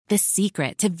The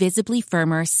secret to visibly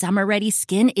firmer, summer-ready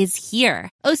skin is here.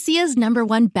 Osea's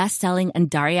 #1 best-selling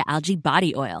Undaria Algae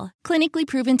Body Oil. Clinically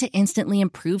proven to instantly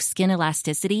improve skin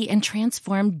elasticity and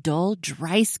transform dull,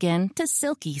 dry skin to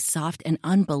silky, soft, and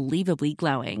unbelievably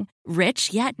glowing.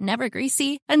 Rich yet never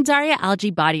greasy, Undaria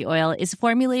Algae Body Oil is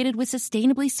formulated with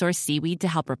sustainably sourced seaweed to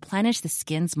help replenish the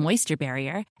skin's moisture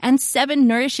barrier and 7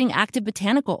 nourishing active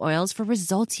botanical oils for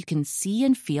results you can see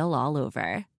and feel all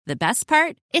over. The best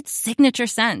part? Its signature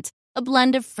scent. A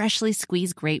blend of freshly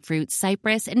squeezed grapefruit,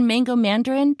 cypress, and mango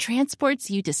mandarin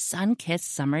transports you to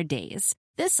sun-kissed summer days.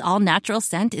 This all-natural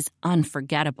scent is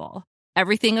unforgettable.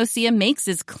 Everything Osea makes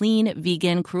is clean,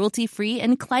 vegan, cruelty-free,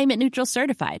 and climate-neutral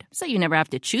certified, so you never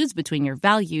have to choose between your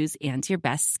values and your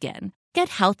best skin. Get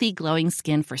healthy, glowing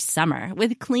skin for summer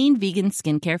with clean, vegan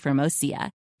skincare from Osea.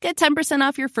 Get 10%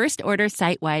 off your first order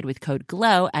site-wide with code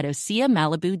GLOW at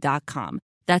OseaMalibu.com.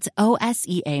 That's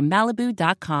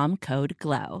OSEAMalibu.com, code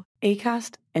GLOW.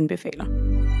 Acast anbefaler.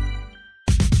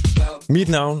 Mit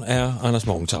navn er Anders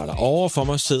Morgenthaler. Over for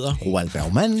mig sidder Roald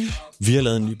Bergmann. Vi har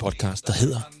lavet en ny podcast, der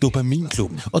hedder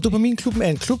Dopaminklubben. Og Dopaminklubben er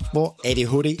en klub, hvor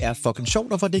ADHD er fucking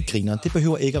sjovt, og hvor det griner. Det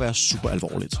behøver ikke at være super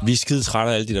alvorligt. Vi er skide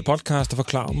trætte af alle de der podcasts, der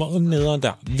forklarer mig nederen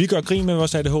der. Vi gør grin med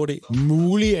vores ADHD.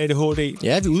 Mulig ADHD.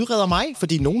 Ja, vi udreder mig,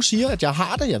 fordi nogen siger, at jeg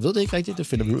har det. Jeg ved det ikke rigtigt. Det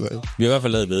finder vi ud af. Vi har i hvert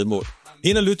fald lavet væddemål.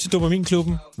 Ind og lyt til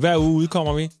Dopaminklubben. Hver uge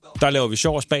udkommer vi. Der laver vi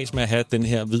sjov og spas med at have den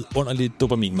her vidunderlige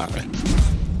dopaminmangel.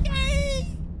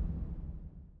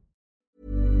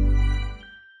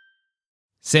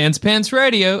 Sans Pants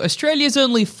Radio, Australia's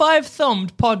only 5-thumbed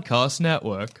podcast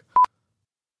network.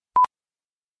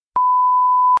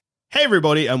 Hey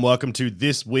everybody, and welcome to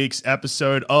this week's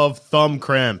episode of Thumb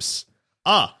Cramps,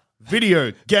 a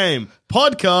video game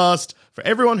podcast for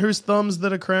everyone whose thumbs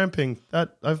that are cramping.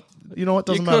 You know what?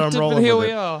 Doesn't matter. I'm rolling here with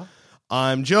we it. are.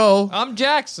 I'm Joel. I'm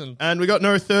Jackson. And we got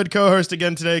no third co-host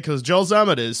again today because Joel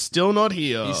Zammit is still not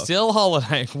here. He's still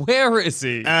holidaying. Where is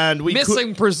he? And we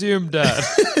missing presumed dad.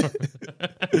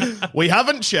 We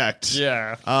haven't checked.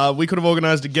 Yeah. We could have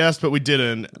organized a guest, but we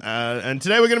didn't. And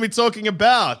today we're going to be talking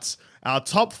about our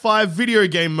top 5 video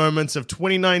game moments of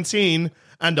 2019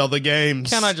 and other games.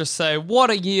 Can I just say,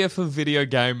 what a year for video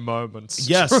game moments.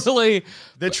 Yes.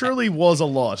 There truly was a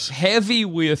lot. Heavy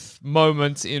with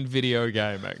moments in video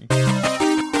gaming.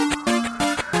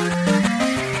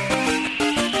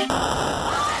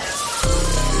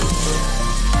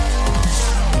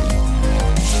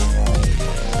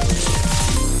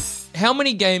 How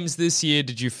many games this year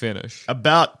did you finish?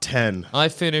 About 10. I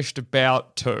finished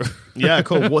about 2. Yeah,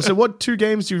 cool. So what 2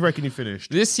 games do you reckon you finished?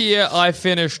 This year I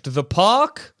finished The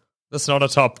Park. That's not a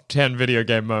top 10 video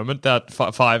game moment. That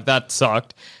 5, that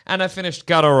sucked. And I finished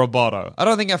Gato Roboto. I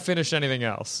don't think I finished anything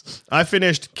else. I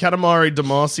finished Katamari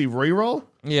Damacy Reroll,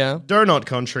 Yeah. Donut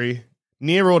Country,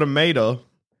 Nier Automata,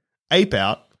 Ape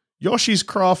Out, Yoshi's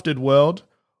Crafted World,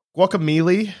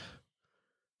 Guacamelee,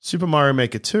 Super Mario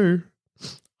Maker 2,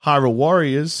 Hyrule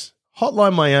Warriors,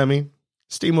 Hotline Miami,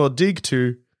 SteamWorld Dig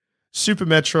 2, Super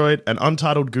Metroid, and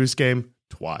Untitled Goose Game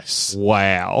twice.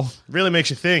 Wow. Really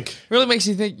makes you think. Really makes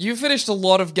you think. You finished a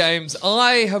lot of games.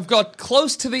 I have got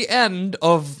close to the end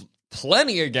of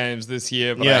plenty of games this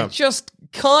year, but I just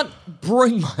can't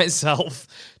bring myself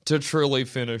to truly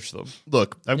finish them.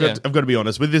 Look, I've got to be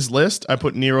honest. With this list, I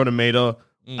put Nier Automata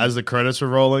as the credits were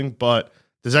rolling, but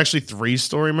there's actually 3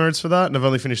 story modes for that, and I've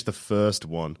only finished the first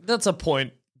one. That's a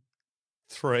 0.3.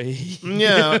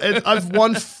 Yeah, I've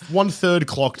one third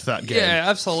clocked that game. Yeah,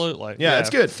 absolutely. Yeah, it's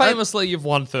good. Famously, you've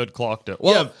 1/3 clocked it.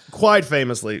 Well, Yeah, quite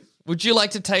famously. would you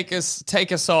like to take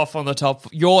us off on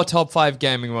your top 5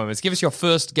 gaming moments? Give us your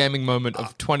first gaming moment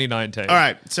of 2019. All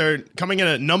right, so coming in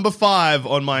at number 5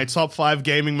 on my top 5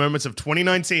 gaming moments of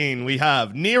 2019, we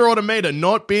have Nier Automata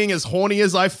not being as horny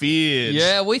as I feared.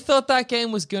 Yeah, we thought that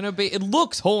game was going to be... It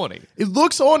looks horny. It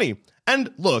looks horny.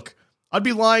 And look, I'd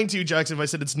be lying to you, Jackson, if I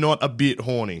said it's not a bit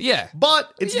horny. Yeah.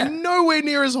 But it's nowhere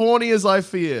near as horny as I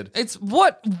feared. It's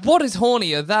what is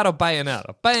hornier, that or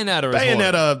Bayonetta? Bayonetta is horny.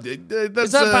 Bayonetta,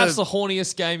 Is that perhaps the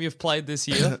horniest game you've played this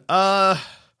year?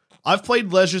 I've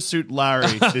played Leisure Suit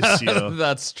Larry this year.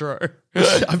 That's true.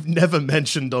 I've never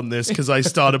mentioned on this because I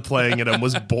started playing it and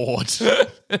was bored.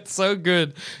 It's so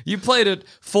good. You played it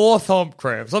for Thumb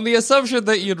Cramps on the assumption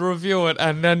that you'd review it,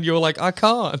 and then you were like, I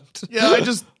can't. Yeah,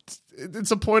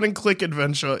 it's a point and click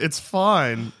adventure. It's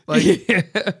fine. Like,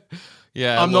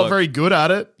 yeah, I'm not very good at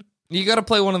it. You got to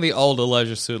play one of the older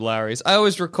Leisure Suit Larrys. I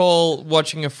always recall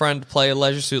watching a friend play a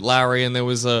Leisure Suit Larry, and there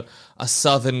was a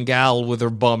southern gal with her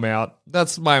bum out.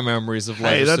 That's my memories of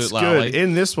Leisure Suit Larry. Good.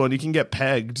 In this one, you can get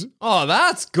pegged. Oh,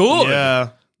 that's good. Yeah.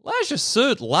 Leisure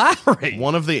Suit Larry.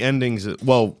 One of the endings,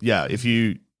 well, yeah, if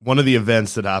you one of the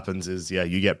events that happens is,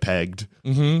 you get pegged.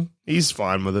 Mm-hmm. He's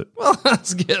fine with it. Well,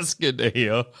 that's good to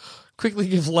hear. Quickly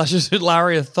give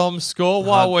Larry a thumb score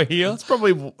while we're here. It's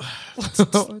probably...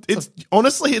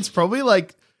 Honestly, it's probably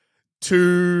like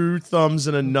 2 thumbs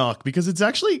and a knuck because it's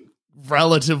actually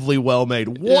relatively well made.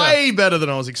 Way better than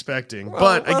I was expecting. Well,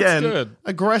 but that's again, good.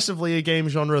 aggressively a game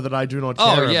genre that I do not care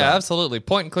about. Oh, yeah, absolutely.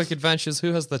 Point and click adventures.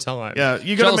 Who has the time? Yeah,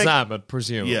 you gotta Joel make... Zammett,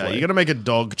 presumably. Yeah, you got to make a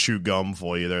dog chew gum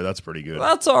for you there. That's pretty good.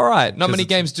 That's all right. Not many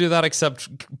games do that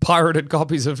except pirated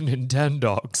copies of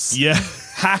Nintendogs. Yeah.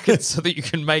 Hack it so that you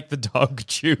can make the dog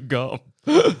chew gum.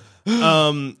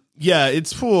 Yeah,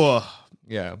 it's poor.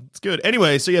 Yeah. It's good.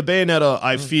 Anyway, so Bayonetta,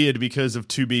 I feared because of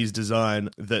 2B's design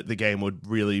that the game would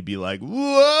really be like,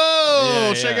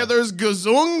 whoa, check out those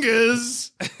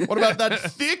gazungas. What about that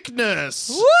thickness?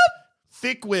 Whoop!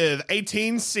 Thick with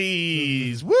 18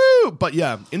 Cs. Woo! But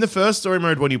yeah, in the first story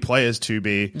mode when you play as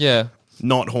 2B, Yeah.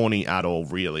 not horny at all,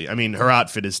 really. I mean, her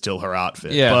outfit is still her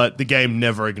outfit, Yeah. but the game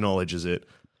never acknowledges it.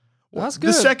 That's good.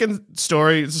 The second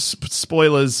story,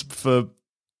 spoilers for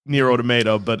Nier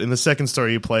Automata, but in the second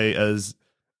story you play as...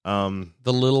 The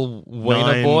little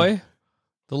wiener 9. boy?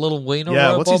 The little wiener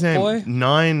what's his name? boy?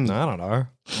 9 I don't know.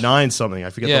 9 something.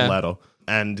 I forget Yeah. the letter.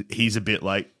 And he's a bit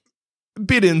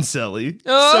incel-y.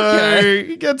 Oh, so okay.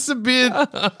 he gets a bit...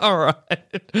 All right.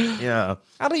 yeah.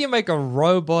 How do you make a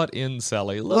robot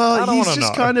incel? Look, I Well, don't he's want to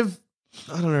just know. kind of...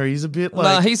 I don't know. He's a bit Nah,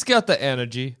 like... he's got the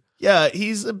energy. yeah,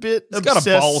 he's a bit He's obsessed.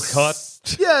 got a bowl cut.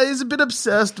 Yeah, he's a bit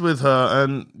obsessed with her.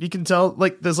 And you can tell,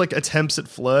 there's attempts at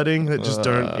flirting that just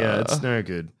don't... Yeah, it's no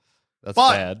good. That's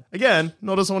But, bad. again,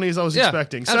 not as horny as I was Yeah,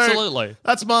 expecting. So absolutely.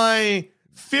 That's my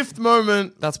 5th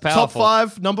moment. That's Top powerful.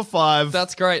 5, number 5.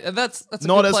 That's great. And that's a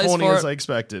not good as place horny for as it. I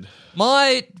expected.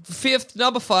 My 5th,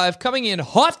 number 5, coming in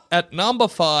hot at number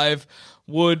 5,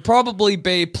 would probably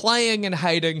be playing and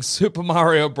hating Super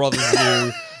Mario Brothers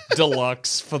U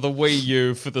Deluxe for the Wii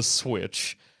U for the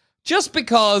Switch. Just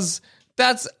because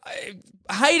that's...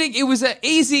 hating, it was an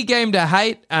easy game to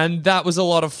hate, and that was a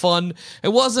lot of fun. It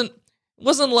wasn't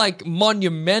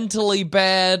monumentally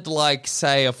bad like,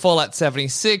 say, a Fallout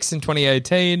 76 in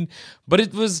 2018, but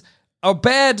it was a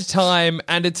bad time,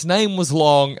 and its name was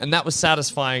long, and that was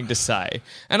satisfying to say.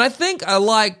 And I think I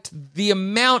liked the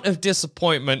amount of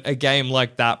disappointment a game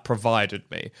like that provided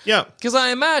me. Yeah. Because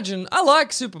I imagine, I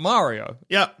like Super Mario.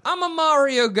 Yeah. I'm a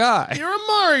Mario guy. You're a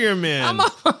Mario man. I'm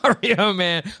a Mario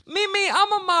man. Me,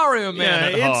 I'm a Mario man. Yeah,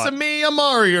 at it's heart. a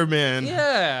Mario man.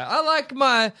 Yeah, I like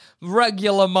my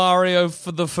regular Mario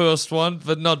for the first one,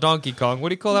 but not Donkey Kong. What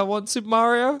do you call that one? Super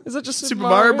Mario? Is it just Super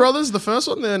Mario Brothers, the first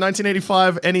one, the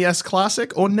 1985 NES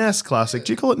Classic or NES Classic.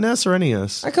 Do you call it NES or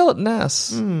NES? I call it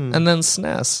NES, and then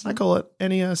SNES. I call it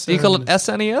NES. Do you call it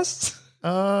SNES?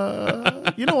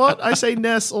 You know what? I say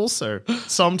NES also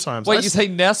sometimes. Wait, you say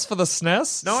NES for the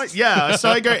SNES? No, yeah. So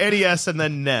I go NES and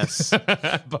then NES.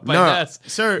 but by No, NES,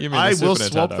 so you mean I the will Super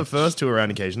swap Nintendo. the first two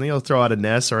around occasionally. I'll throw out a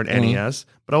NES or an NES,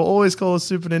 but I'll always call a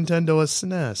Super Nintendo a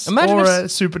SNES Imagine or if- a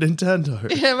Super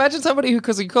Nintendo. Yeah, imagine somebody who,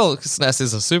 because you call it SNES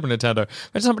is a Super Nintendo.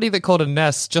 Imagine somebody that called a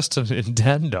NES just a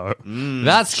Nintendo.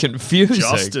 That's confusing.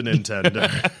 Just a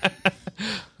Nintendo.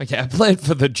 Okay, I played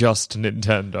for the Just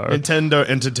Nintendo. Nintendo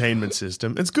Entertainment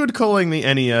System. It's good calling the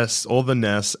NES or the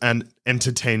NES an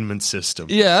entertainment system.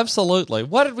 Yeah, absolutely.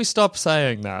 Why did we stop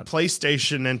saying that?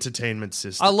 PlayStation Entertainment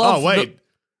System. I love Oh, wait.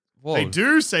 Whoa. They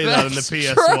do say that in the That's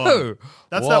PS1. true.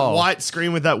 That's Whoa. that white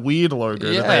screen with that weird logo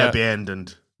that they Yeah.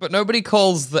 abandoned. But nobody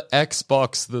calls the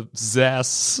Xbox the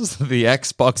ZES, the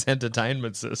Xbox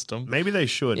Entertainment System. Maybe they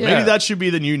should. Yeah. Maybe that should be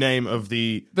the new name of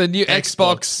the new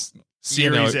Xbox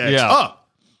Series X. Yeah. Oh,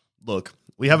 look,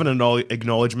 we have an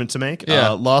acknowledgement to make. Yeah.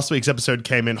 Last week's episode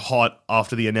came in hot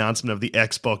after the announcement of the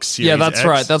Xbox Series Yeah, that's X.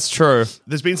 right. That's true.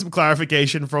 There's been some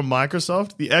clarification from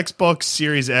Microsoft. The Xbox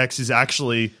Series X is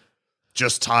actually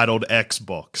just titled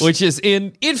Xbox. Which is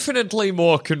infinitely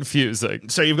more confusing.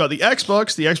 So you've got the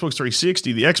Xbox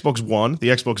 360, the Xbox One, the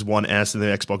Xbox One S, and the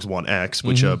Xbox One X,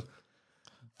 which are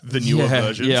the newer Yeah,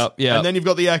 versions. yeah. And then you've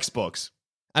got the Xbox.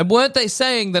 And weren't they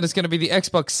saying that it's going to be the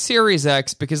Xbox Series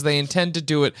X because they intend to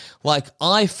do it like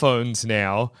iPhones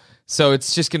now? So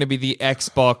it's just going to be the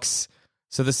Xbox.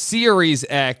 So the Series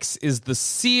X is the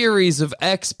series of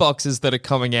Xboxes that are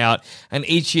coming out, and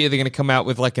each year they're going to come out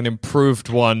with like an improved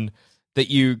one that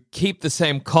you keep the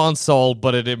same console,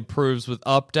 but it improves with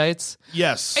updates.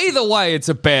 Yes. Either way, it's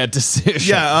a bad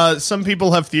decision. Yeah, some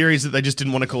people have theories that they just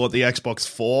didn't want to call it the Xbox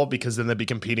 4 because then they'd be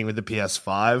competing with the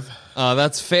PS5.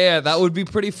 That's fair. That would be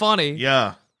pretty funny.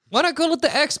 Yeah. Why not call it the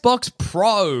Xbox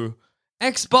Pro?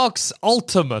 Xbox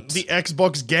Ultimate. The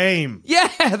Xbox game. Yeah,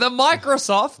 the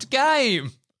Microsoft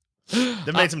game.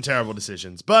 They've made some terrible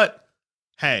decisions. But,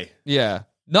 hey, Yeah.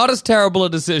 Not as terrible a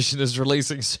decision as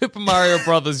releasing Super Mario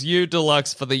Brothers U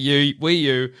Deluxe for the Wii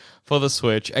U for the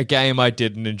Switch, a game I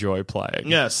didn't enjoy playing.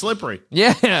 Yeah, slippery.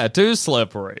 Yeah, too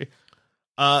slippery.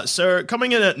 So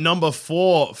coming in at number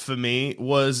 4 for me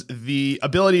was the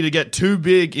ability to get too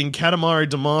big in Katamari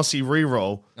Damacy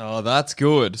Reroll. Oh, that's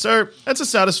good. So that's a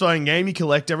satisfying game. You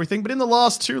collect everything, but in the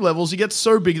last 2 levels, you get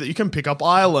so big that you can pick up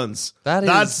islands.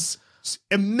 That's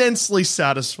immensely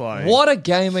satisfying. What a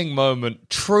gaming moment.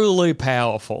 Truly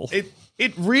powerful.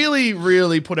 It really,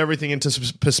 really put everything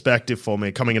into perspective for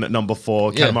me. Coming in at number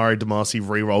 4, Katamari Damacy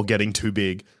Reroll getting too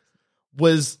big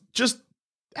was just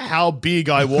how big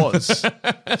I was.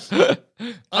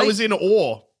 I was in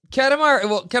awe.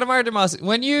 Katamari Damacy,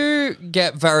 when you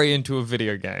get very into a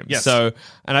video game, Yes. and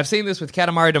I've seen this with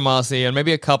Katamari Damacy and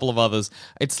maybe a couple of others,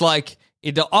 it's like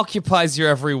it occupies your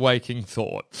every waking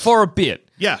thought for a bit.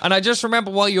 Yeah. And I just remember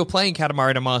while you were playing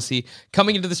Katamari Damacy,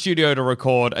 coming into the studio to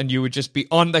record, and you would just be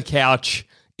on the couch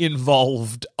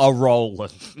involved a rolling.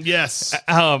 Yes.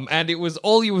 And it was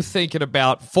all you were thinking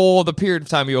about for the period of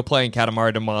time you were playing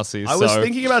Katamari Damacy. I was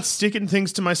thinking about sticking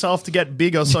things to myself to get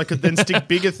bigger so I could then stick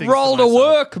bigger things roll to to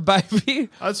myself. work, baby.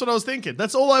 That's what I was thinking.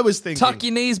 That's all I was thinking. Tuck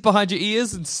your knees behind your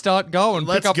ears and start going.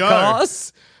 Let's Pick up go.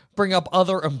 cars. Bring up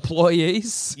other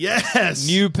employees. Yes.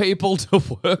 New people to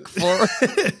work for.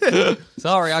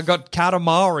 Sorry, I got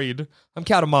Katamari'd. I'm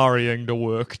Katamariing to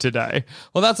work today.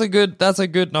 Well, that's a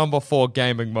good number 4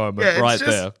 gaming moment Yeah, it's right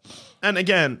just- there. And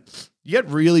again, you get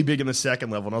really big in the second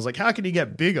level, and I was like, how can you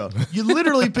get bigger? You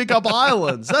literally pick up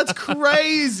islands. That's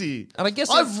crazy. And I guess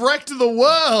I've wrecked the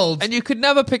world. And you could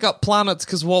never pick up planets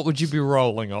because what would you be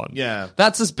rolling on? Yeah.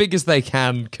 That's as big as they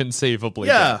can conceivably.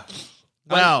 Yeah.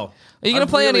 Wow. Are you going to I've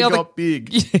play really any other? got big.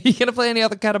 Are you going to play any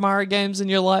other Katamari games in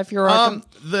your life? You reckon?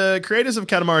 The creators of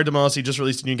Katamari Damacy just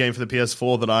released a new game for the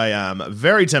PS4 that I am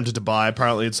very tempted to buy.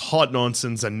 Apparently, it's hot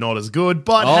nonsense and not as good.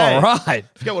 But hey, All right.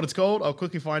 forget what it's called. I'll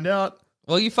quickly find out.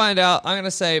 Well, you find out. I'm going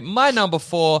to say my number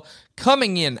 4,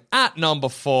 coming in at number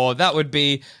 4, that would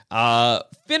be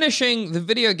finishing the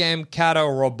video game Kato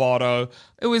Roboto.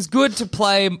 It was good to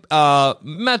play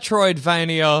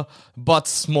Metroidvania, but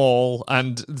small,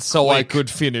 and so I could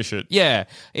finish it. Yeah,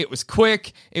 it was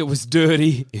quick, it was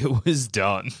dirty, it was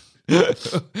done.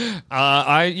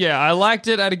 I liked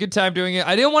it. I had a good time doing it.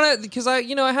 I didn't want to, because I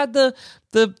had the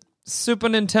Super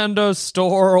Nintendo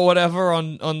store or whatever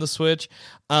on the Switch.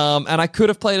 And I could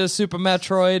have played a Super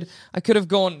Metroid. I could have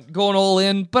gone all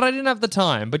in, but I didn't have the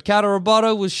time. But Kato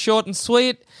Roboto was short and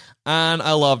sweet, and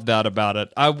I loved that about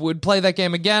it. I would play that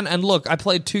game again. And look, I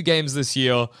played 2 games this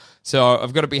year, so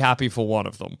I've got to be happy for one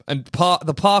of them. And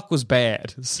the park was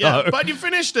bad. So. Yeah, but you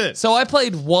finished it. So I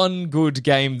played one good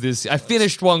game I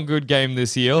finished one good game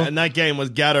this year. And that game was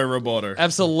Gato Roboto.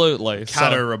 Absolutely.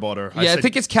 Kato Roboto. I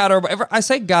think it's Kato. I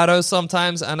say Gato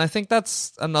sometimes, and I think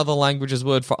that's another language's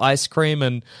word for ice cream.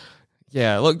 And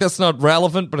yeah, look, that's not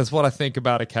relevant, but it's what I think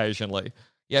about occasionally.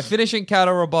 Yeah, finishing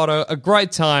Kato Roboto, a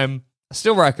great time. I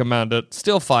still recommend it.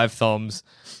 Still 5 thumbs.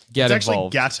 Get it's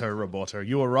involved. actually Gato Roboto.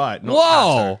 You were right. Not Whoa!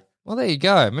 Kato. Well, there you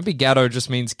go. Maybe Gato just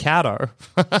means Kato.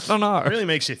 I don't know. It really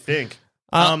makes you think.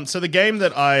 So the game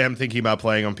that I am thinking about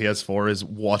playing on PS4 is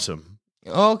Wattam.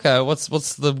 Okay, what's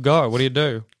the go? What do you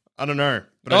do? I don't know,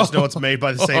 but I just know it's made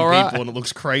by the same All right. people and it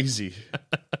looks crazy.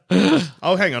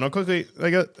 Oh, hang on. I'll quickly...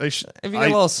 Have you got a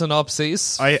little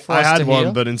synopsis? I for us had to one,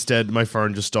 hear? but instead my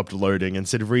phone just stopped loading and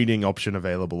said reading option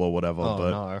available or whatever. Oh,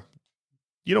 but no.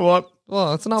 you know what?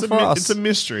 Well, it's enough It's for us. it's a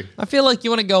mystery. I feel like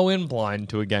you want to go in blind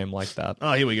to a game like that.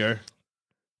 Oh, here we go.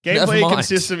 Never Gameplay mind.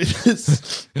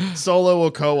 consists of solo or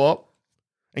co-op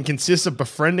and consists of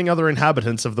befriending other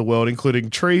inhabitants of the world, including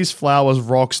trees, flowers,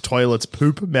 rocks, toilets,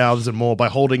 poop, mouths, and more by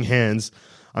holding hands,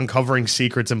 uncovering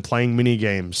secrets, and playing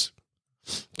mini-games.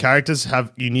 Characters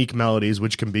have unique melodies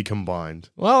which can be combined.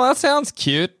 Well, that sounds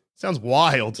cute. Sounds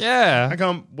wild. Yeah. I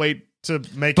can't wait to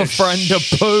make Befriend a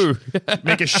poo.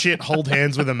 make a shit hold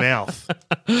hands with a mouth.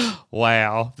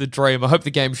 Wow. The dream. I hope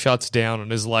the game shuts down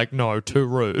and is like, no, too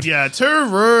rude. Yeah, too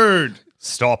rude.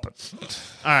 Stop it.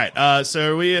 All right,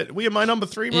 so we at my number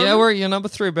 3 moment? Yeah, we're at your number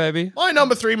 3, baby. My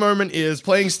number 3 moment is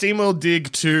playing SteamWorld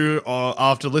Dig 2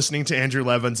 after listening to Andrew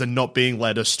Levins and not being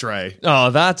led astray.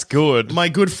 Oh, that's good. My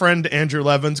good friend Andrew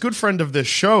Levins, good friend of this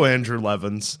show Andrew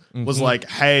Levins, was like,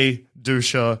 hey,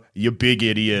 Dusha, you big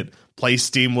idiot, play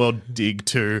SteamWorld Dig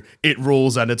 2. It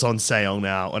rules and it's on sale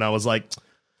now. And I was like,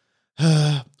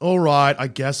 all right, I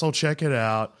guess I'll check it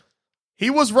out.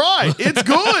 He was right. It's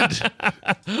good.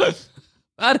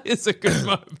 That is a good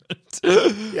moment.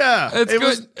 Yeah, It's it good.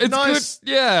 was It's nice. good.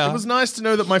 Yeah. It was nice to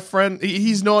know that my friend,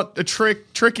 he's not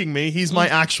tricking me. He's my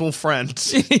actual friend.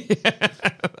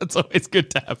 That's always good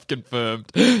to have confirmed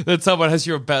that someone has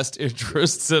your best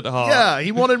interests at heart. Yeah,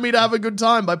 he wanted me to have a good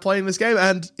time by playing this game.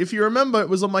 And if you remember, it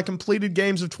was on my completed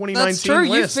games of 2019 That's true.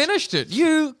 list. You finished it.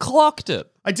 You clocked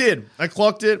it. I did. I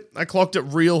clocked it. I clocked it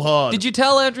real hard. Did you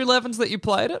tell Andrew Levins that you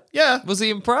played it? Yeah. Was he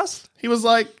impressed? He was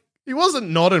like, he wasn't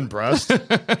not impressed.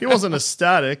 He wasn't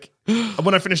ecstatic.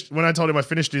 When I told him I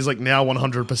finished it, he's like, now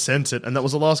 100% it. And that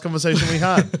was the last conversation we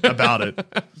had about it.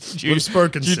 We've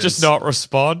spoken Did you since. just not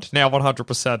respond? Now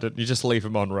 100% it. You just leave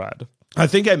him on red. I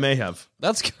think I may have.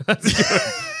 That's good. That's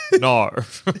good. No.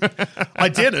 I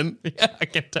didn't. Yeah, I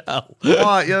can tell.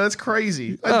 Why? Yeah, that's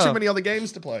crazy. I had too many other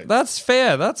games to play. That's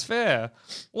fair. That's fair.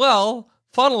 Well,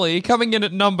 funnily, coming in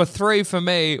at number 3 for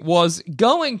me was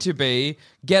going to be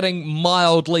getting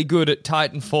mildly good at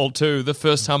Titanfall 2, the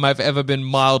first time I've ever been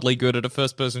mildly good at a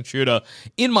first-person shooter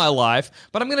in my life.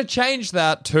 But I'm going to change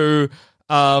that to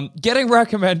getting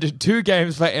recommended 2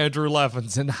 games by Andrew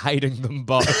Levins and hating them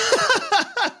both.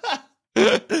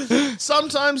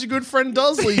 Sometimes your good friend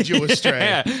does lead you astray.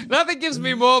 Yeah, nothing gives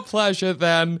me more pleasure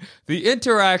than the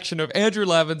interaction of Andrew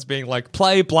Levins being like,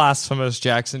 play Blasphemous,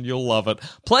 Jackson, you'll love it.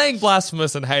 Playing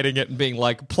Blasphemous and hating it and being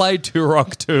like, play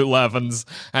Turok 2, Levins,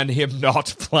 and him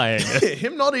not playing it.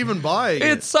 Him not even buying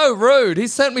It's so rude. He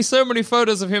sent me so many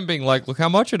photos of him being like, look how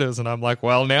much it is. And I'm like,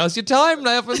 well, now's your time,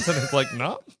 Levins. And he's like,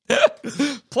 no.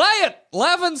 Play it,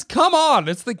 Levins, come on.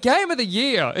 It's the game of the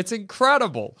year. It's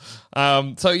incredible.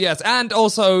 So yes, and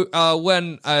also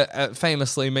when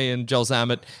famously me and Joel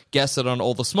Zammett guessed it on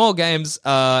all the small games,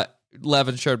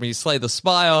 Levins showed me Slay the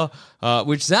Spire,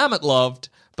 which Zammett loved,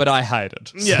 but I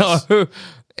hated. Yes. So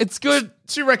it's good.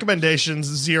 2 recommendations,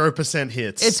 0%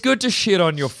 hits. It's good to shit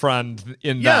on your friend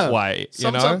in that way, you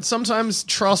know? Sometimes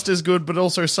trust is good, but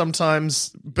also sometimes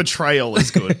betrayal is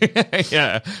good.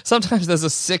 Yeah. Sometimes there's a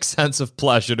sixth sense of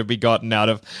pleasure to be gotten out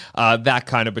of that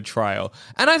kind of betrayal.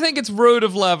 And I think it's rude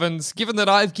of Levins, given that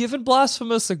I've given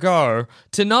Blasphemous a go,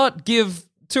 to not give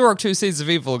Turok 2 Seeds of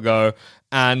Evil a go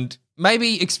and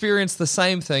maybe experience the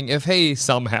same thing if he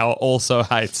somehow also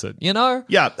hates it, you know?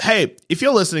 Yeah. Hey, if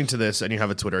you're listening to this and you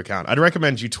have a Twitter account, I'd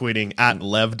recommend you tweeting at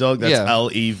Levdog. That's Yeah.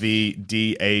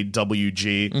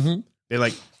 LEVDAWG. Mm-hmm. They're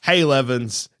like, hey,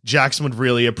 Levins, Jackson would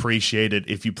really appreciate it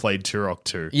if you played Turok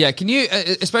 2. Yeah, can you,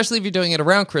 especially if you're doing it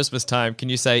around Christmas time, can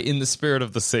you say, in the spirit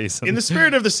of the season? In the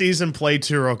spirit of the season, play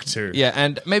Turok 2. Yeah,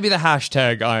 and maybe the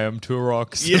hashtag I am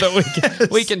Turok so that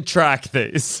we can track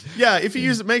these. Yeah, if you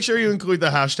use it, make sure you include the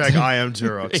hashtag I am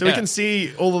Turok so we Yeah. can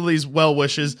see all of these well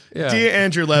wishes. Yeah. Dear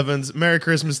Andrew Levins, Merry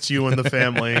Christmas to you and the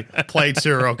family. Play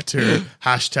Turok 2.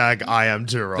 Hashtag I am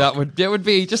Turok. It would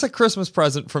be just a Christmas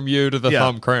present from you to the Yeah.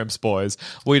 Thumb Cramps boys.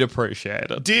 We'd appreciate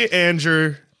it. Dear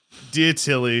Andrew, dear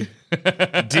Tilly,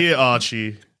 dear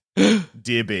Archie,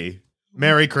 dear B,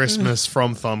 Merry Christmas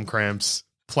from Thumb Cramps.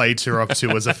 Play Turok 2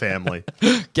 as a family.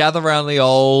 Gather around the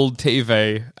old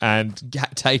TV and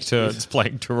take turns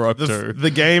playing Turok 2.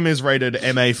 The game is rated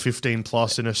MA 15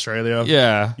 plus in Australia.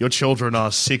 Yeah. Your children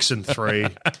are 6 and 3.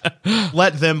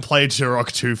 Let them play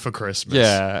Turok 2 for Christmas.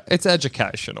 Yeah, it's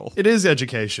educational. It is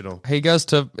educational. He goes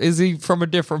to, is he from a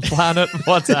different planet?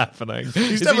 What's happening? Is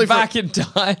he definitely back in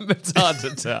time? It's hard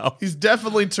to tell. He's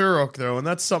definitely Turok, though, and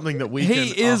that's something that we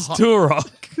He can... is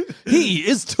Turok. He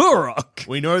is Turok.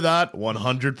 We know that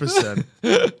 100%.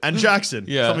 And Jackson,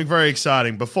 Yeah. something very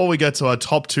exciting. Before we get to our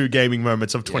top 2 gaming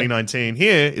moments of 2019,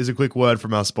 here is a quick word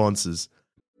from our sponsors.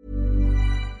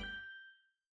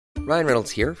 Ryan Reynolds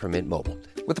here from Mint Mobile.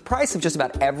 With the price of just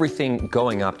about everything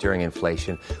going up during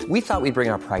inflation, we thought we'd bring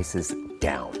our prices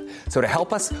down. So to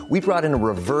help us, we brought in a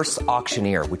reverse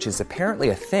auctioneer, which is apparently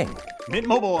a thing. Mint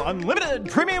Mobile Unlimited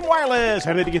Premium Wireless.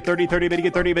 How to get 30, 30, bit to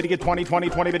get 30, bit to get 20,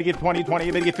 20, 20, bit to get 20,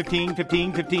 20, bit to get 15,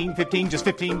 15, 15, 15, just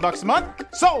 $15 a month?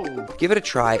 Sold! Give it a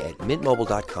try at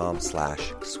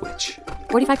mintmobile.com/switch.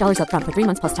 $45 up front for 3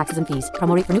 months plus taxes and fees.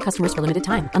 Promo rate for new customers for limited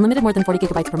time. Unlimited more than 40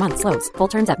 gigabytes per month. Slows full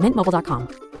terms at mintmobile.com.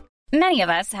 Many of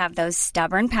us have those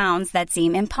stubborn pounds that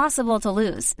seem impossible to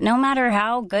lose, no matter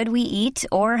how good we eat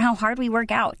or how hard we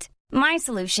work out. My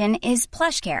solution is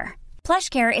PlushCare.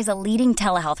 PlushCare is a leading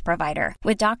telehealth provider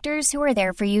with doctors who are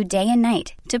there for you day and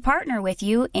night to partner with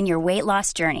you in your weight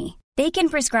loss journey. They can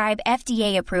prescribe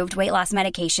FDA-approved weight loss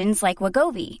medications like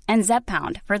Wegovy and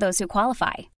Zepbound for those who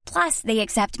qualify. Plus, they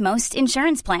accept most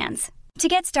insurance plans. To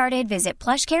get started, visit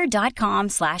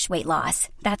plushcare.com/weightloss.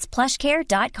 That's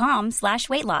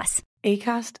plushcare.com/weightloss.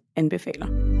 Acast anbefaler.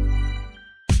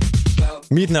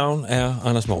 Mit navn er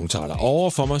Anders Morgenthaler. Over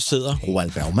for mig sidder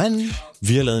Roald Bergmann.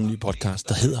 Vi har lavet en ny podcast,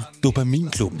 der hedder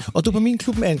Dopaminklubben. Og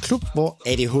Dopaminklubben er en klub, hvor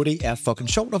ADHD er fucking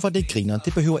sjovt, og hvor det griner.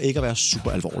 Det behøver ikke at være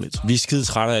super alvorligt. Vi er skide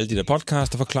trætte af alle de der podcasts,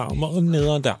 der forklarer mig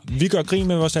nederen der. Vi gør grin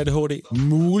med vores ADHD.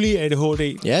 Mulig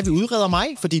ADHD. Ja, vi udreder mig,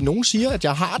 fordi nogen siger, at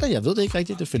jeg har det. Jeg ved det ikke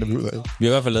rigtigt, det finder vi ud af. Vi har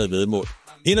i hvert fald lavet væddemål.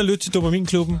 Ind og lyt til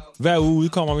Dopaminklubben. Hver uge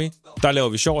udkommer vi. Der laver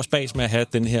vi sjov og spas med at have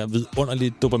den her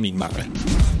vidunderlige dopaminmangel.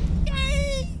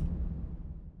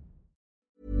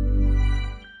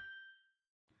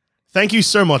 Thank you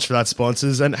so much for that,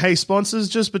 sponsors. And hey, sponsors,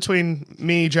 just between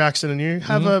me, Jackson, and you,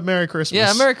 have a Merry Christmas.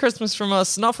 Yeah, Merry Christmas from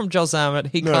us, not from Joel Zammett.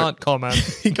 He can't comment.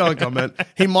 He can't comment.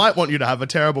 He might want you to have a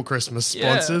terrible Christmas,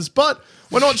 sponsors, but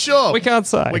we're not sure. We can't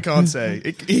say. We can't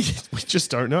say. We just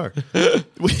don't know.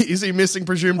 Is he missing,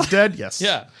 presumed dead? Yes.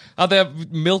 Yeah. Are there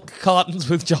milk cartons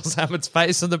with Joel Zammett's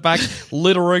face in the back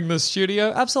littering the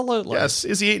studio? Absolutely. Yes.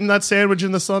 Is he eating that sandwich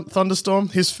in the thunderstorm?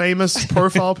 His famous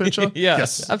profile picture?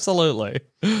 Yes, absolutely.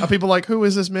 Are people like, who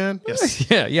is this man? Yes.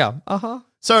 Yeah. Uh-huh.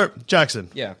 So, Jackson.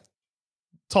 Yeah.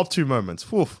 Top 2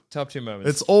 moments. Woof. Top 2 moments.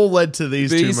 It's all led to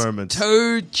these 2 moments.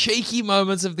 2 cheeky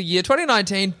moments of the year.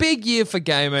 2019, big year for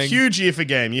gaming. Huge year for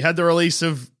game. You had the release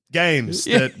of games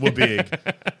that were big.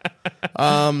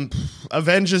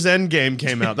 Avengers Endgame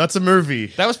came out. That's a movie.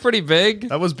 That was pretty big.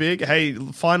 That was big. Hey,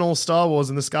 final Star Wars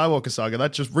in the Skywalker saga.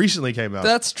 That just recently came out.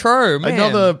 That's true, man.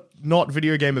 Another not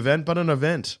video game event, but an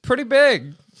event. Pretty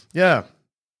big. Yeah.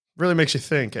 Really makes you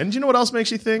think. And do you know what else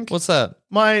makes you think? What's that?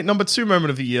 My number 2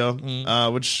 moment of the year,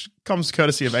 which comes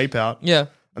courtesy of Ape Out. Yeah.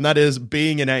 And that is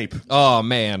being an ape. Oh,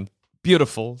 man.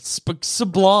 Beautiful.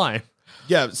 Sublime.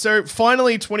 Yeah, so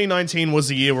finally 2019 was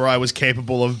the year where I was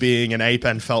capable of being an ape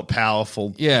and felt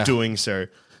powerful doing so.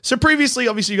 So previously,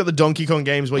 obviously, you got the Donkey Kong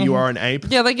games where you are an ape.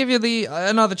 Yeah, they give you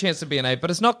another chance to be an ape, but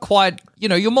it's not quite,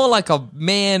 you're more like a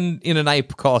man in an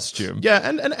ape costume. Yeah,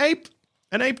 and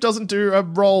an ape doesn't do a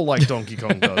role like Donkey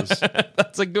Kong does.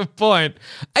 That's a good point.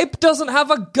 Ape doesn't have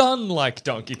a gun like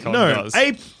Donkey Kong does.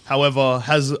 Ape, however,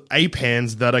 has ape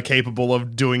hands that are capable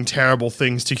of doing terrible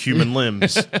things to human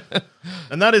limbs.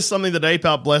 And that is something that Ape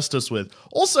Out blessed us with.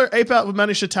 Also, Ape Out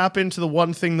managed to tap into the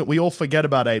one thing that we all forget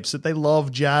about apes, that they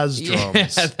love jazz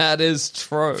drums. Yeah, that is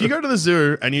true. If you go to the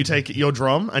zoo and you take your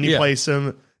drum and you play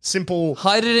some simple...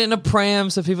 Hide it in a pram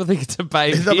so people think it's a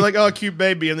baby. They'll be like, oh, cute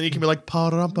baby. And then you can be like,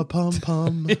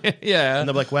 pa-rum-pa-pum-pum. Yeah. And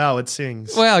they'll be like, wow, it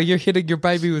sings. Wow, you're hitting your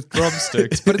baby with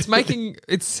drumsticks. But it's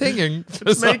singing.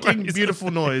 It's making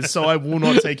beautiful noise, so I will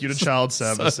not take you to child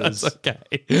services. So that's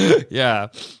okay. Yeah.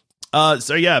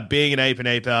 So yeah, being an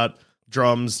ape out,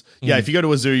 drums. Yeah, if you go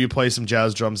to a zoo, you play some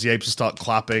jazz drums, the apes will start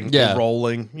clapping,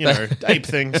 rolling, ape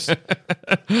things.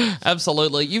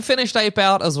 Absolutely. You finished Ape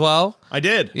Out as well. I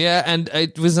did. Yeah, and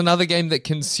it was another game that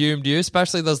consumed you,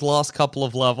 especially those last couple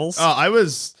of levels. Oh, I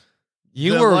was...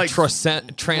 You were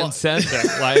transcendent,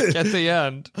 like, at the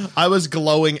end. I was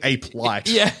glowing ape-like.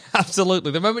 Yeah,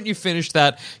 absolutely. The moment you finished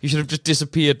that, you should have just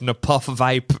disappeared in a puff of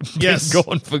ape. Yes.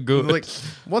 Gone for good. Like,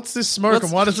 what's this smoke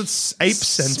and why does it ape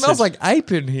scented? Smells like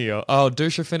ape in here. Oh,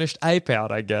 Dusha finished Ape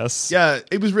Out, I guess. Yeah,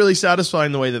 it was really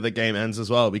satisfying the way that the game ends as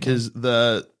well, because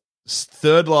the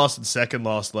third last and second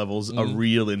last levels are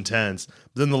real intense.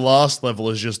 But then the last level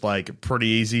is just like pretty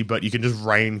easy, but you can just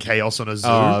rain chaos on a zoo.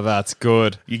 Oh, that's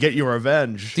good. You get your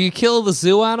revenge. Do you kill the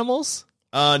zoo animals?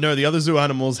 No, the other zoo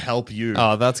animals help you.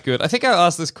 Oh, that's good. I think I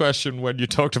asked this question when you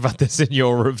talked about this in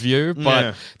your review,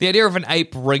 but the idea of an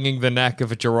ape wringing the neck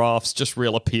of a giraffe's just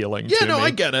real appealing to me.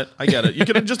 I get it. You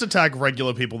can just attack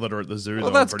regular people that are at the zoo.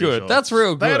 Well, that's good. Sure. That's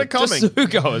real good. They had it coming. Just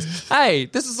zoo-goers. Hey,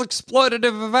 this is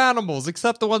exploitative of animals,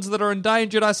 except the ones that are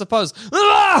endangered, I suppose.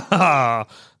 Ah!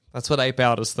 That's what Ape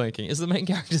Out is thinking. Is the main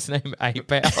character's name Ape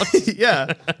Out? Yeah,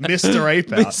 Mr.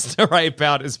 Ape Out. Mr. Ape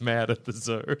Out is mad at the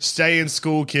zoo. Stay in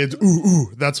school, kids. Ooh,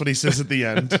 ooh. That's what he says at the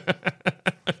end.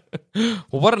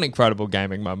 Well, what an incredible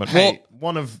gaming moment. Hey,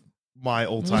 one of my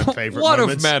all-time favorite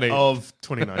moments of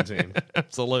 2019.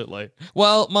 Absolutely.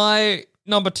 Well, my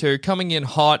number 2, coming in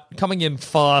hot, coming in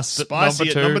fast.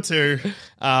 Spicy at number 2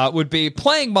 would be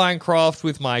playing Minecraft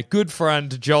with my good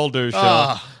friend Joel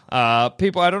Dusha.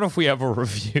 People, I don't know if we ever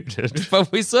reviewed it, but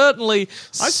we certainly...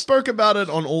 I spoke about it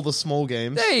on all the small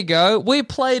games. There you go. We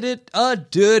played it a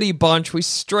dirty bunch. We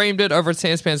streamed it over at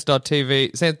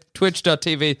Sanspants.tv,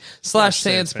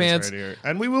 twitch.tv/Sanspants.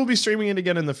 And we will be streaming it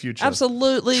again in the future.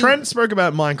 Absolutely. Trent spoke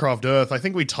about Minecraft Earth. I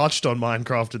think we touched on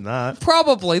Minecraft in that.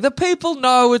 Probably. The people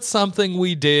know it's something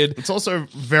we did. It's also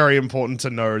very important to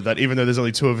know that even though there's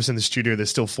only 2 of us in the studio, there's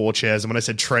still 4 chairs. And when I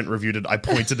said Trent reviewed it, I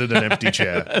pointed at an empty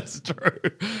chair. That's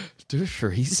true.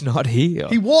 Dusher, he's not here.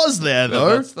 He was there,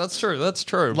 though. That's true. That's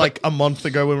true. Like a month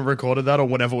ago when we recorded that, or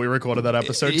whenever we recorded that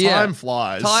episode. Yeah. Time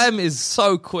flies. Time is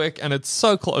so quick, and it's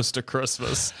so close to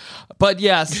Christmas. But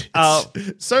yes,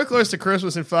 so close to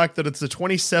Christmas, in fact, that it's the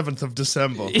 27th of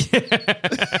December.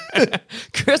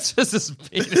 Christmas has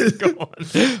been and gone,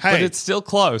 but it's still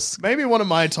close. Maybe one of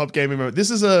my top gaming moments.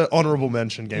 This is an honorable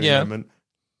mention gaming moment.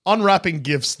 Unwrapping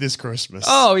gifts this Christmas.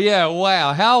 Oh, yeah.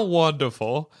 Wow. How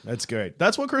wonderful. That's great.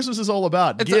 That's what Christmas is all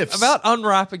about. It's gifts. About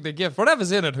unwrapping the gift.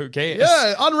 Whatever's in it, who cares?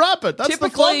 Yeah, unwrap it. That's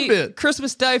Typically, the fun bit.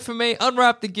 Christmas Day for me,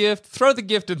 unwrap the gift, throw the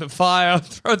gift in the fire,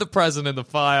 throw the present in the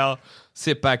fire,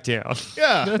 sit back down.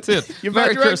 Yeah. That's it. You've Merry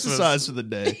had your Christmas. exercise for the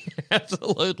day.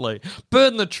 Absolutely.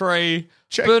 Burn the tree.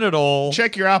 Burn it all.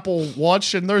 Check your Apple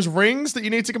Watch, and those rings that you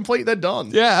need to complete, they're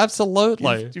done. Yeah,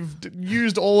 absolutely. You've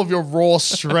used all of your raw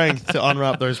strength to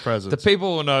unwrap those presents. The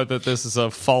people will know that this is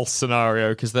a false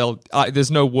scenario because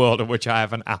there's no world in which I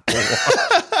have an Apple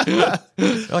Watch.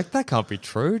 Like, that can't be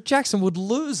true. Jackson would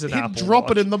lose an Apple drop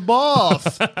Watch. it in the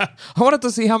bath. I wanted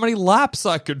to see how many laps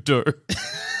I could do.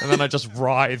 And then I just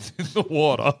writhe in the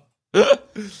water.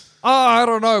 I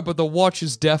don't know, but the watch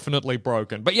is definitely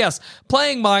broken. But yes,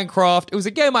 playing Minecraft, it was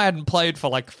a game I hadn't played for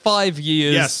like 5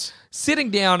 years. Yes.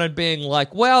 Sitting down and being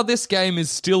like, wow, this game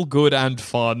is still good and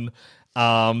fun.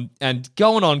 And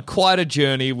going on quite a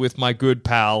journey with my good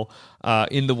pal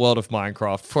in the world of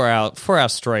Minecraft for our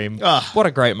stream. What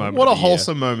a great moment. What a of the year.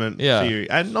 wholesome moment for you.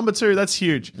 And number 2, that's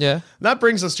huge. Yeah. That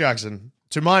brings us, Jackson,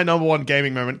 to my number 1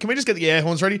 gaming moment. Can we just get the air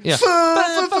horns ready? Yeah.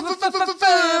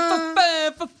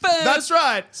 That's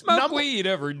right. Smoke weed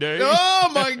every day.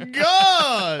 Oh my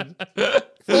God.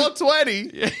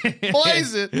 420.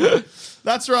 Blaze it.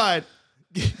 That's right.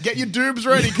 Get your doobs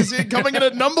ready because coming in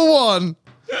at number 1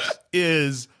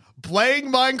 is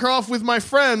playing Minecraft with my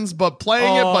friends, but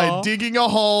playing it by digging a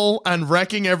hole and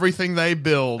wrecking everything they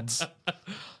build.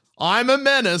 I'm a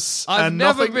menace. I've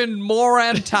never been more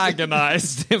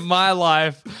antagonized in my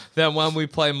life than when we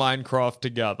play Minecraft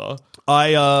together.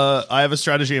 I have a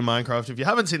strategy in Minecraft. If you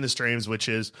haven't seen the streams, which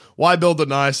is why build a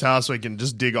nice house where you can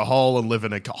just dig a hole and live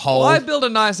in a hole. Why build a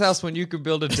nice house when you can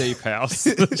build a deep house?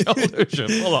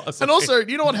 And also,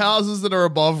 you know what houses that are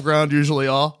above ground usually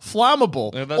are?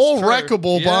 Flammable. Yeah, that's or true.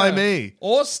 wreckable by me.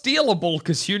 Or stealable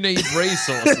because you need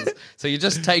resources. So you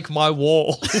just take my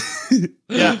wall.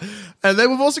 Yeah. And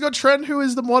then we've also got Trent, who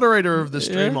is the moderator of the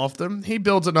stream often. He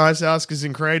builds a nice house because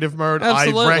in creative mode,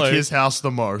 Absolutely. I wreck his house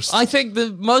the most. I think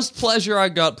the most pleasure I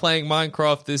got playing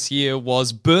Minecraft this year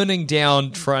was burning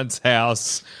down Trent's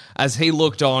house as he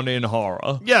looked on in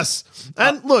horror. Yes.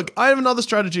 And look, I have another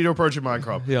strategy to approach in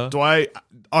Minecraft. Yeah. Do I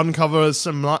uncover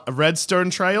some redstone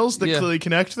trails that clearly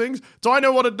connect things? Do I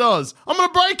know what it does? I'm going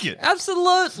to break it.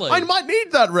 Absolutely. I might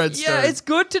need that redstone. Yeah, it's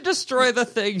good to destroy the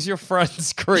things your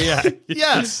friends create.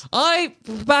 Yes.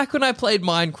 Back when I played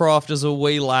Minecraft as a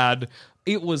wee lad,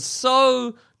 it was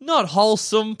so not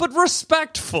wholesome, but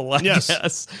respectful, I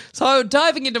guess. So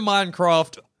diving into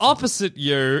Minecraft opposite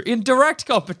you, in direct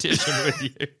competition with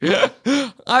you.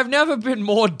 I've never been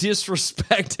more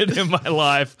disrespected in my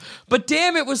life, but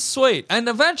damn, it was sweet. And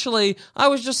eventually, I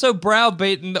was just so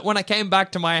browbeaten that when I came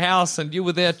back to my house and you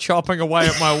were there chopping away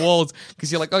at my walls,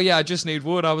 because you're like, oh yeah, I just need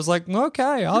wood. I was like,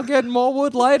 okay, I'll get more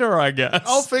wood later, I guess.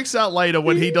 I'll fix that later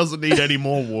when he doesn't need any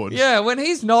more wood. Yeah, when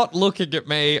he's not looking at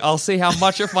me, I'll see how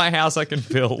much of my house I can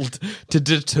build to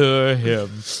deter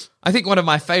him. I think one of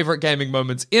my favorite gaming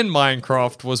moments in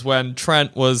Minecraft was when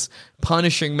Trent was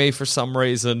punishing me for some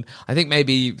reason. I think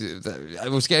maybe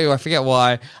I forget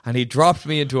why, and he dropped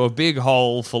me into a big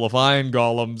hole full of iron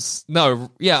golems.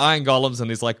 Iron golems,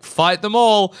 and he's like, fight them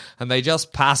all, and they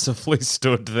just passively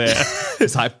stood there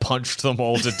as I punched them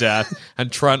all to death,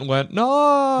 and Trent went,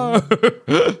 no,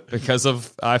 because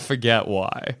of, I forget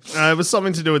why. It was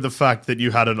something to do with the fact that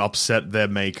you hadn't upset their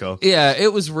maker. Yeah,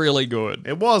 it was really good.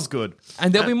 It was good.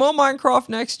 And there'll be more Minecraft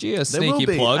next year, There will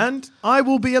sneaky be, plug. and I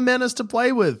will be a menace to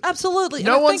play with. Absolutely.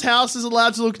 No one's house is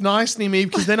allowed to look nice near me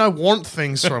because then I want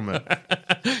things from it.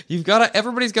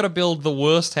 Everybody's got to build the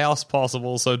worst house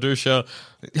possible, so Dusha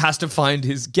has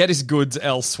to get his goods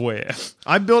elsewhere.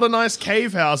 I built a nice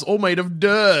cave house all made of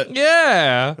dirt.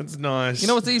 Yeah. That's nice. You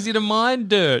know what's easy to mine?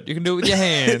 Dirt. You can do it with your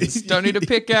hands. Don't need a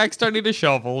pickaxe, don't need a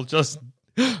shovel. Just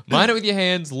mine it with your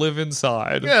hands, live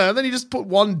inside. Yeah, and then you just put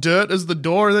one dirt as the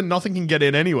door and then nothing can get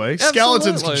in anyway. Absolutely.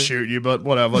 Skeletons can shoot you, but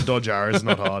whatever. Dodge arrows,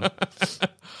 not hard.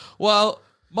 Well,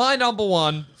 my number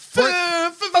one. Load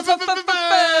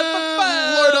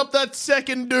up that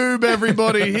second doob,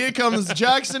 everybody. Here comes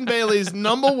Jackson Bailey's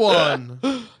number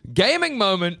 1 gaming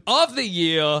moment of the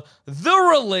year, the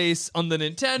release on the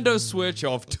Nintendo Switch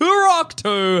of Turok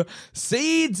 2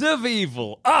 Seeds of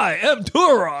Evil. I am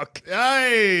Turok.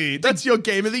 Hey, that's your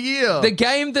game of the year. The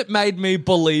game that made me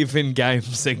believe in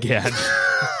games again.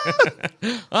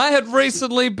 I had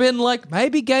recently been like,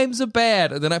 maybe games are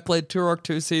bad. And then I played Turok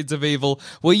 2 Seeds of Evil,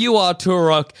 where you are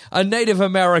Turok, a Native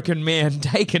American man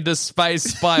taken to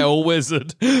space by a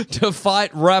wizard to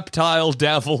fight reptile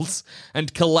devils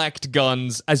and collect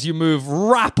guns as you move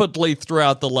rapidly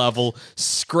throughout the level,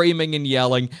 screaming and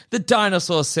yelling. The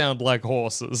dinosaurs sound like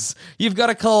horses. You've got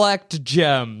to collect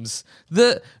gems.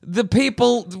 The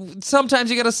people, sometimes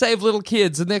you got to save little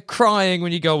kids and they're crying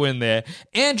when you go in there.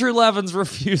 Andrew Levins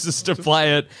refuses to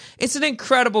play it. It's an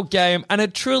incredible game, and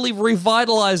it truly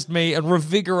revitalized me and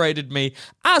revigorated me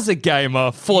as a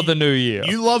gamer for the new year.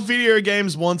 You love video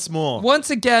games once more. Once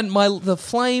again, the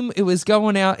flame, it was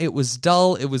going out, it was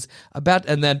dull, it was about,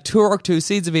 and then Turok 2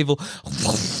 Seeds of Evil.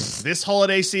 This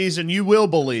holiday season, you will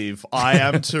believe I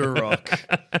am Turok.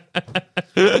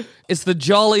 It's the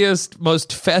jolliest,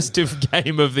 most festive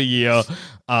game of the year,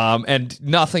 and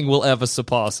nothing will ever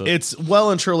surpass it. It's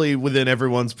well and truly within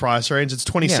everyone's price range. It's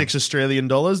 26 Australian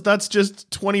dollars. That's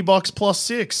just $20 plus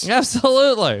 6.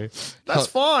 Absolutely. That's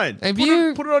fine. If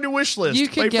Put it on your wish list. You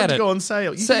can Wait get for it it. to go on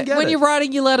sale. You So can get when it. you're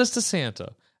writing your letters to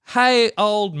Santa, hey,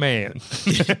 old man.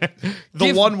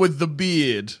 The one with the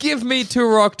beard. Give me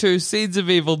Turok 2 Seeds of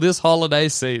Evil this holiday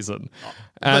season.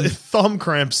 And Thumb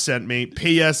Cramps sent me,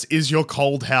 P.S. Is your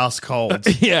cold house cold?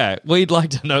 Yeah, we'd like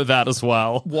to know that as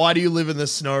well. Why do you live in the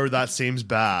snow? That seems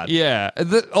bad. Yeah,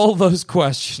 all those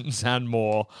questions and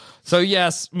more. So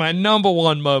yes, my number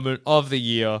one moment of the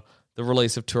year, the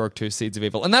release of Turok 2 Seeds of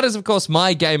Evil. And that is, of course,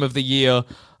 my game of the year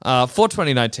for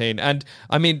 2019. And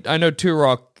I mean, I know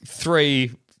Turok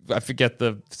 3... I forget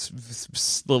the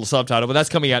little subtitle, but that's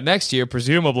coming out next year,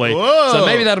 presumably. Whoa. So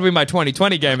maybe that'll be my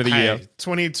 2020 game of the year.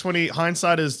 2020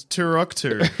 hindsight is Turok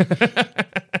 2.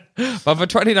 But for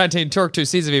 2019, Turok 2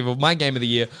 Seeds of Evil, my game of the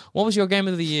year. What was your game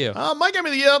of the year? My game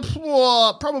of the year,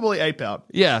 probably Ape Out.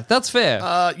 Yeah, that's fair.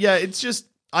 Yeah, it's just...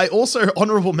 I also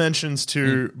honorable mentions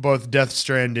to both Death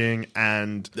Stranding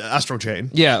and Astral Chain.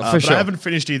 Yeah, for but sure. I haven't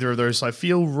finished either of those, so I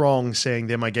feel wrong saying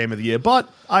they're my game of the year. But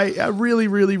I really,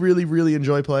 really, really, really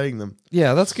enjoy playing them.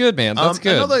 Yeah, that's good, man. That's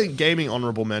good. Another gaming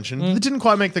honorable mention. It didn't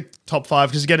quite make the top 5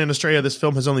 because, again, in Australia, this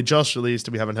film has only just released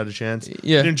and we haven't had a chance.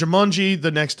 Yeah. But in Jumanji,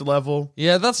 the next level,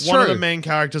 Yeah, that's one true. of the main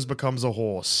characters becomes a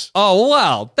horse. Oh,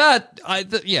 wow.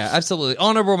 Yeah, absolutely.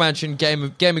 Honorable mention,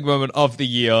 gaming moment of the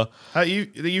year. Are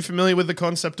you familiar with the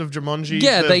concept of Jumanji?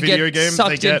 Yeah, the they video get game?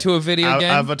 sucked into a video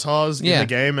game. Avatars in the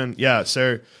game. And yeah,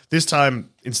 so this time,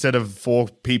 instead of 4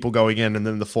 people going in and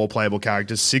then the 4 playable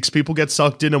characters, 6 people get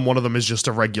sucked in and one of them is just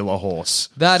a regular horse.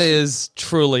 That is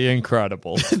truly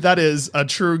incredible. That is a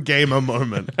true gamer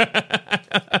moment.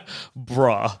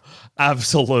 Bruh.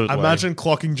 Absolutely. Imagine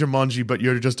clocking Jumanji, but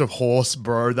you're just a horse,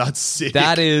 bro. That's sick.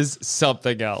 That is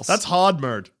something else. That's hard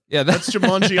mode. Yeah, that's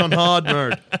Jumanji on hard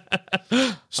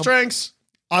mode. Strengths,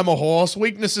 I'm a horse.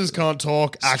 Weaknesses, can't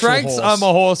talk. Actual Strengths, horse. I'm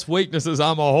a horse. Weaknesses,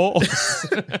 I'm a horse.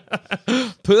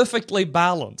 Perfectly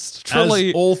balanced. Truly,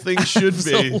 as all things should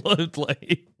be.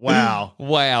 Absolutely. Wow.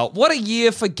 Wow. What a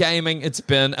year for gaming it's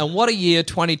been, and what a year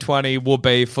 2020 will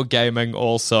be for gaming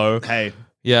also. Hey,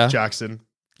 Yeah. Jackson.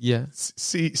 Yeah.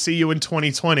 See you in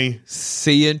 2020.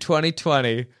 See you in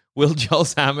 2020. Will Joel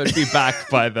Hammond be back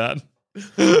by then?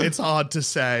 It's hard to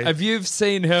say. If you've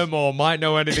seen him or might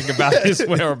know anything about his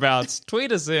whereabouts,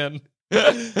 tweet us in.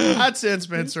 At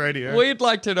Sandspence Radio. We'd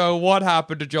like to know what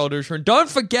happened to Joel Dusha. And don't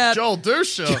forget... Joel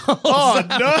Dusha? Oh,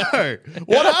 no.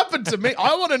 What happened to me?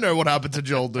 I want to know what happened to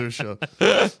Joel Dusha.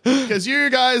 Because you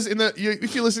guys,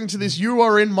 if you're listening to this, you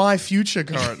are in my future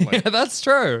currently. Yeah, that's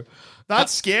true.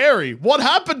 That's scary. What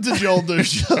happened to Joel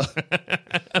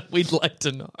Dusha? We'd like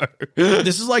to know.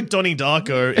 This is like Donnie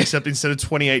Darko, except instead of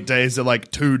 28 days, they're like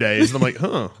 2 days. And I'm like,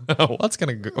 huh. What's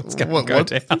gonna go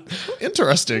down?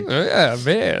 Interesting. Yeah,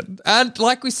 man. And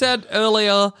like we said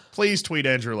earlier... Please tweet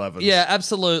Andrew Levins. Yeah,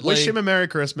 absolutely. Wish him a Merry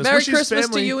Christmas. Merry Wish his Christmas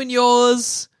family- to you and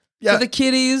yours. Yeah. To the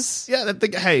kiddies. Yeah,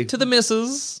 hey. To the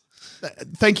missus.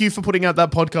 Thank you for putting out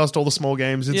that podcast, All the Small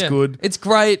Games. It's good. It's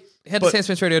great. Head to But-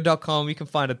 sandspaceradio.com. You can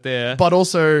find it there. But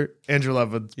also, Andrew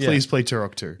Levins, please play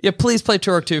Turok 2. Yeah, please play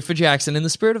Turok 2 for Jackson in the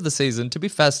spirit of the season, to be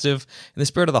festive, in the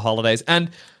spirit of the holidays.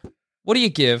 And what do you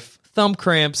give Thumb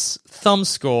Cramps thumb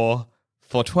score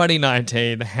for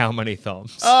 2019? How many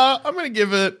thumbs? I'm going to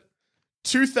give it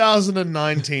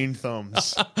 2019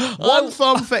 thumbs. One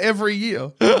thumb for every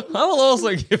year. I will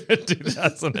also give it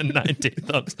 2019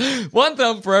 thumbs. One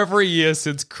thumb for every year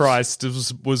since Christ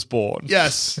was born.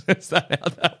 Yes. Is that how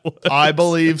that works? I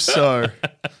believe so.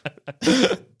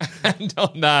 And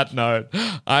on that note,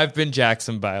 I've been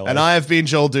Jackson Bailey. And I have been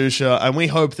Joel Dusha, and we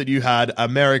hope that you had a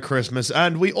Merry Christmas,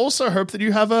 and we also hope that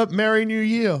you have a Merry New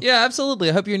Year. Yeah, absolutely.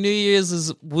 I hope your New Year's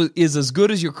is as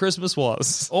good as your Christmas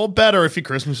was. Or better if your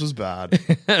Christmas was bad.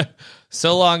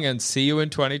 So long, and see you in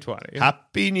 2020.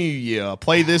 Happy New Year.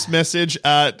 Play this message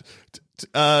at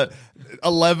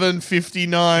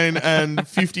 11:59 and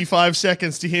 55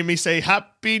 seconds to hear me say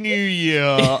Happy New Year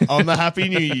on the Happy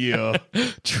New Year.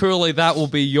 Truly, that will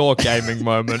be your gaming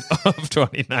moment of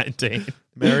 2019.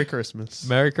 Merry Christmas.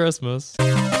 Merry Christmas.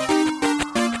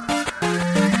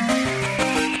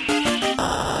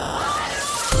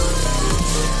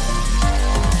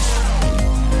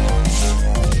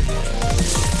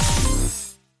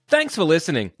 Thanks for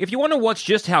listening. If you want to watch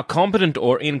just how competent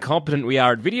or incompetent we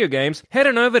are at video games, head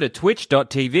on over to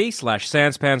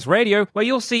twitch.tv/SanspantsRadio, where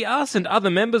you'll see us and other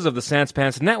members of the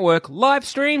Sanspants Network live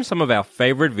stream some of our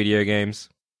favorite video games.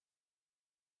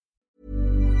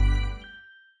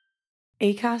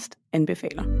 Acast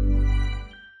anbefaler.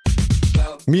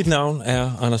 Mit navn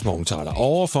er Anders Morgenthaler.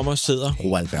 Overfor mig sidder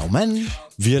Roald Bergmann.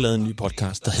 Vi har lavet en ny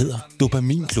podcast, der hedder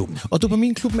Dopaminklubben. Og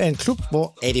Dopaminklubben er en klub,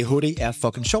 hvor ADHD er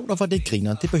fucking sjovt, og hvor det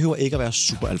griner. Det behøver ikke at være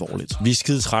super alvorligt. Vi er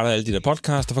skide trætte af alle de der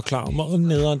podcasts, der forklarer mig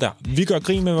nederen der. Vi gør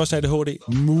grin med vores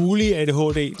ADHD. Mulig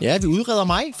ADHD. Ja, vi udreder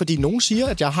mig, fordi nogen siger,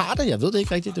 at jeg har det. Jeg ved det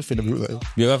ikke rigtigt, det finder vi ud af.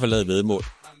 Vi har i hvert fald lavet væddemål.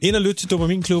 Ind og lyt til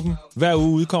Dopaminklubben. Hver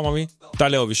uge udkommer vi. Der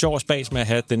laver vi sjov og spas med at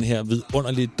have den her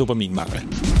vidunderlige dopaminmangel.